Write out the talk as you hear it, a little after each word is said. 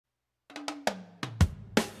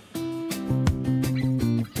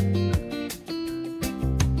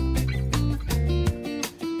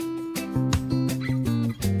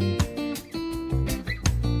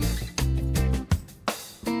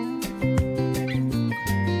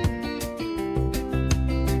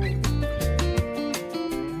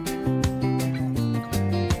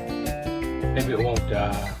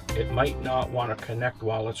it might not want to connect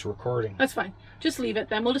while it's recording. That's fine. Just leave it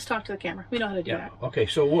then. We'll just talk to the camera. We know how to do that. Okay,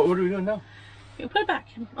 so what are we doing now? You put it back.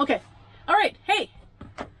 Okay. All right. Hey.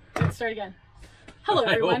 Let's start again. Hello,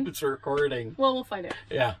 everyone. I hope it's recording. Well, we'll find out.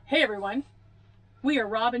 Yeah. Hey, everyone. We are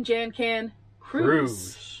Rob and Jan Can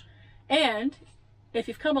Cruise. And if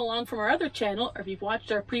you've come along from our other channel, or if you've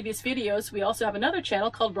watched our previous videos, we also have another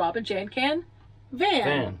channel called Rob and Jan Can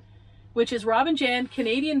Van. Which is Rob and Jan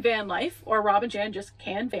Canadian Van Life, or Rob and Jan just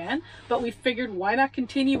Can Van. But we figured why not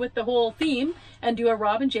continue with the whole theme and do a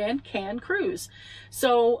Rob and Jan Can Cruise.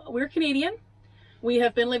 So we're Canadian. We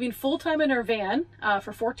have been living full-time in our van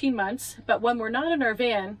for 14 months. But when we're not in our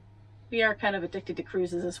van, we are kind of addicted to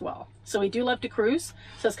cruises as well. So we do love to cruise.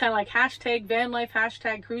 So it's kind of like hashtag van life,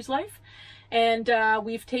 hashtag cruise life. And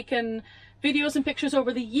we've taken videos and pictures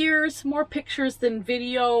over the years, more pictures than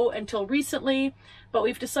video until recently, but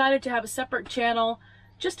we've decided to have a separate channel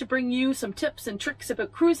just to bring you some tips and tricks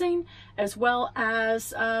about cruising, as well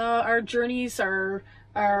as our journeys, our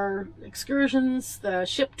excursions, the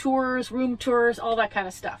ship tours, room tours, all that kind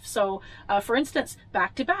of stuff. So for instance,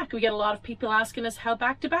 back-to-back, we get a lot of people asking us how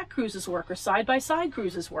back-to-back cruises work, or side-by-side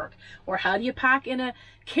cruises work, or how do you pack in a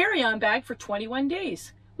carry-on bag for 21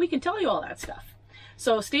 days? We can tell you all that stuff.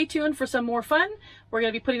 So stay tuned for some more fun. We're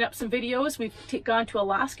going to be putting up some videos. We've gone to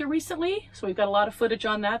Alaska recently, so we've got a lot of footage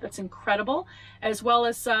on that. That's incredible. As well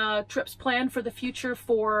as trips planned for the future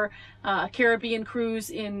for a Caribbean cruise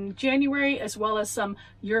in January, as well as some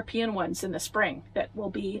European ones in the spring that will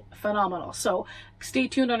be phenomenal. So stay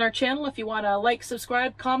tuned on our channel if you want to like,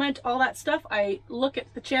 subscribe, comment, all that stuff. I look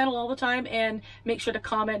at the channel all the time and make sure to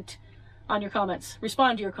comment on your comments.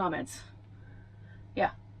 Respond to your comments.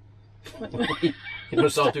 Yeah. It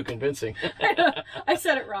was all too convincing. I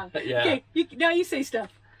said it wrong. Yeah. Okay, now you say stuff.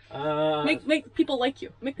 Make people like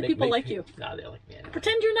you. Make the people like you. No, they like me anyway.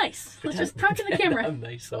 Pretend you're nice. Let's just talk in the camera. I'm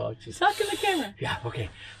nice. Oh, geez. Talk in the camera. Yeah, okay.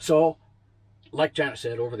 So, like Janet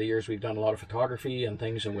said, over the years we've done a lot of photography and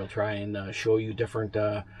things, and we'll try and show you different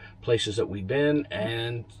places that we've been,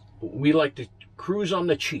 and we like to cruise on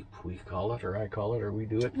the cheap, we call it, or I call it, or we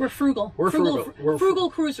do it. We're frugal. We're frugal. We're frugal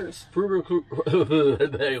cruisers. Frugal.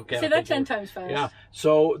 Say that 10 times fast. Yeah.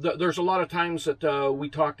 So there's a lot of times that we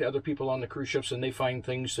talk to other people on the cruise ships, and they find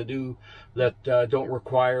things to do that don't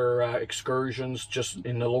require excursions, just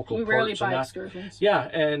in the local ports. We rarely buy excursions. Yeah,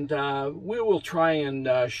 and we will try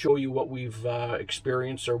and show you what we've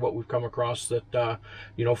experienced or what we've come across that,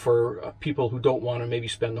 you know, for people who don't want to maybe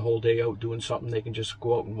spend the whole day out doing something, they can just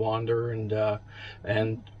go out and wander.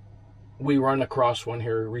 And we run across one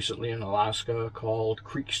here recently in Alaska called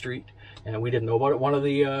Creek Street, and we didn't know about it. One of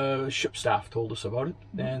the ship staff told us about it,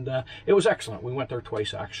 and it was excellent. We went there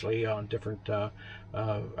twice actually on different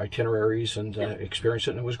itineraries and experienced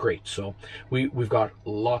it, and it was great. So we've got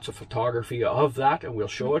lots of photography of that, and we'll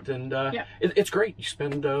show it, and it's great. You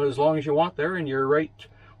spend as long as you want there, and you're right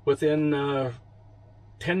within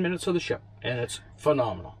 10 minutes of the ship, and it's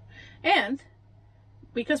phenomenal. And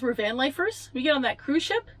because we're van lifers, we get on that cruise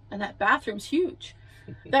ship and that bathroom's huge.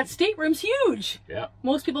 That stateroom's huge. Yeah.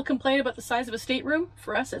 Most people complain about the size of a stateroom.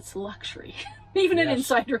 For us, it's luxury. Even an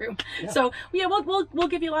inside room. Yeah. So yeah, we'll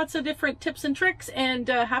give you lots of different tips and tricks, and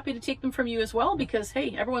happy to take them from you as well, because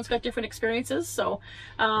hey, everyone's got different experiences. So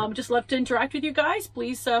just love to interact with you guys.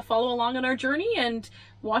 Please follow along on our journey and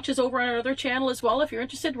watch us over on our other channel as well if you're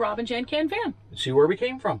interested. Rob and Jan Can Van. See where we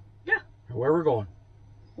came from. Yeah. Where we're going.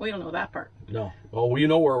 We don't know that part. No. Well, you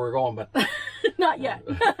know where we're going, but not yet.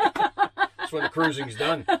 That's when the cruising's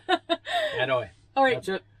done. Anyway. All right. That's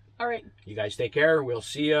it. All right. You guys take care. We'll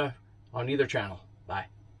see you on either channel. Bye.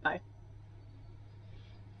 Bye.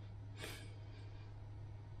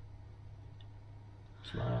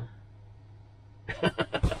 Smile.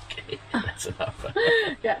 Okay, that's enough.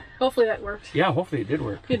 Yeah, hopefully that worked. Yeah, hopefully it did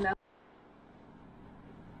work. Good enough.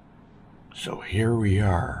 So here we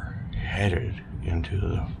are, headed into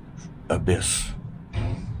the abyss.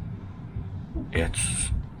 It's...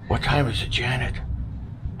 What time is it, Janet?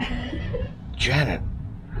 Janet.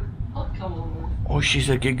 Oh, come on. Oh, she's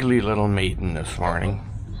a giggly little maiden this morning.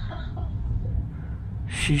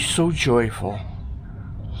 She's so joyful,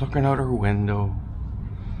 looking out her window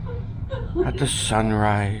at the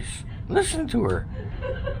sunrise. Listen to her.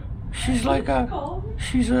 She's like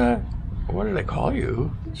what did I call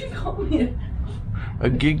you? What did you call me? A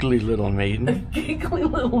giggly little maiden. A giggly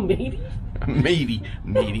little maiden? Maiden.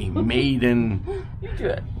 You do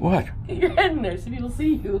it. What? Get your head in there so people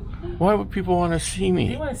see you. Why would people want to see me?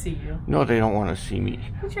 They want to see you. No, they don't want to see me.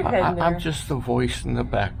 Put your head in there. I'm just the voice in the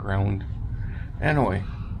background. Anyway.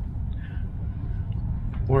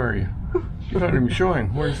 Where are you? You're not even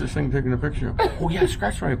showing. Where's this thing taking a picture of? Oh yeah,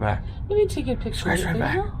 scratch right back. You need to take a picture. Scratch right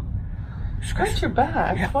back. Scratch your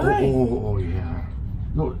back. Yeah. Why? Oh, yeah.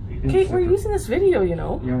 No. Okay, we're using this video, you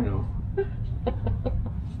know. Yeah, I know.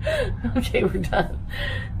 Okay, we're done.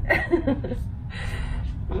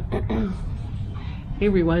 Hey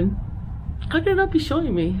everyone. How can it not be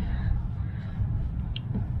showing me?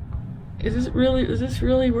 Is this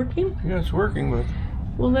really working? Yeah, it's working, but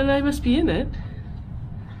Well, then I must be in it.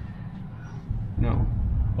 no.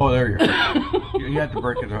 Oh, there you are. You had to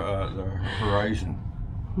break it, the horizon.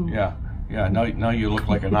 Yeah, yeah. Now you look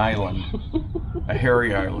like an island, a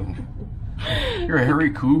hairy island. You're a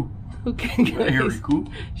hairy coo. Okay, guys. A hairy coo.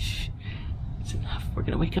 Shh. It's enough. We're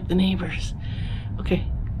gonna wake up the neighbors. Okay,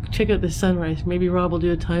 check out the sunrise. Maybe Rob will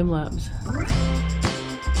do a time lapse.